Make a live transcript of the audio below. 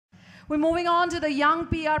We're moving on to the Young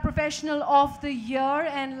PR Professional of the Year,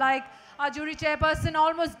 and like our jury chairperson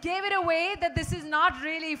almost gave it away that this is not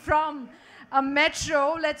really from a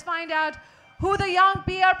metro. Let's find out who the Young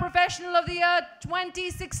PR Professional of the Year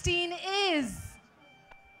 2016 is.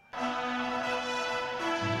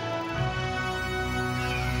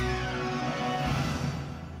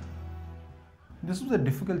 This was a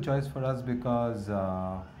difficult choice for us because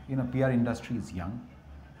PR industry is young.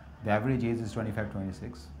 The average age is 25,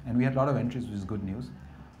 26, and we had a lot of entries, which is good news.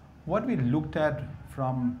 What we looked at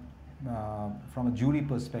from a jury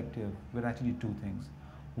perspective were actually two things.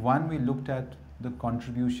 One, we looked at the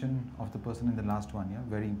contribution of the person in the last 1 year,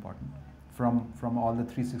 very important, from all the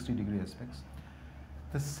 360-degree aspects.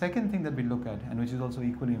 The second thing that we look at, and which is also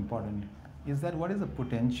equally important, is that what is the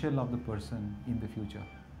potential of the person in the future?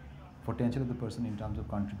 Potential of the person in terms of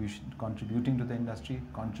contributing to the industry,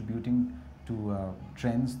 contributing to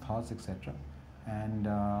trends, thoughts, etc. And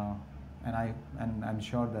I'm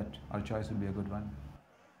sure that our choice will be a good one.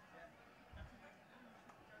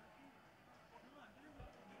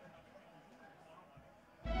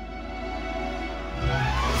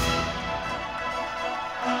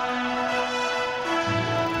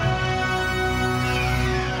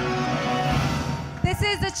 This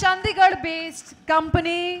is the Chandigarh-based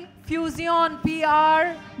company, Fusion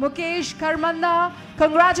PR, Mukesh Karmanda.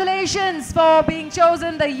 Congratulations for being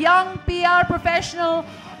chosen the Young PR Professional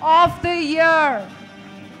of the Year.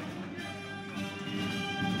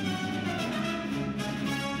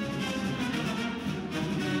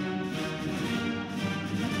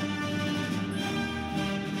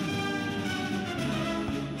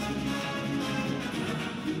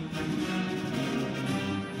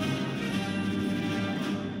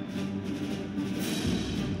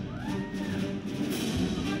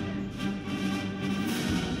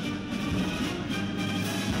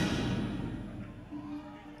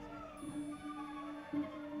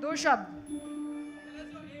 दो शब्द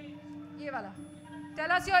ये वाला.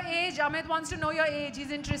 Tell us your age. Amit wants to know your age.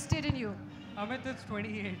 He's interested in you. Amit is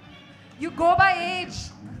 28. You go by age.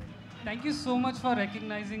 Thank you so much for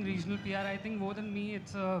recognizing regional PR. I think more than me,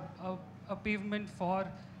 it's a pavement for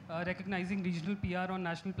recognizing regional PR on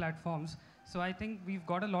national platforms. So I think we've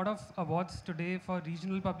got a lot of awards today for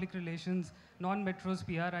regional public relations, non-metros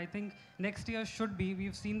PR. I think next year should be,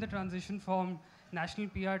 we've seen the transition from national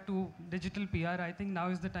PR to digital PR. I think now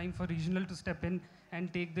is the time for regional to step in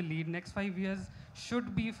and take the lead. Next 5 years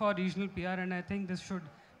should be for regional PR, and I think this should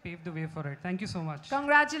pave the way for it. Thank you so much.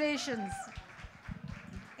 Congratulations.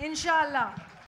 Inshallah.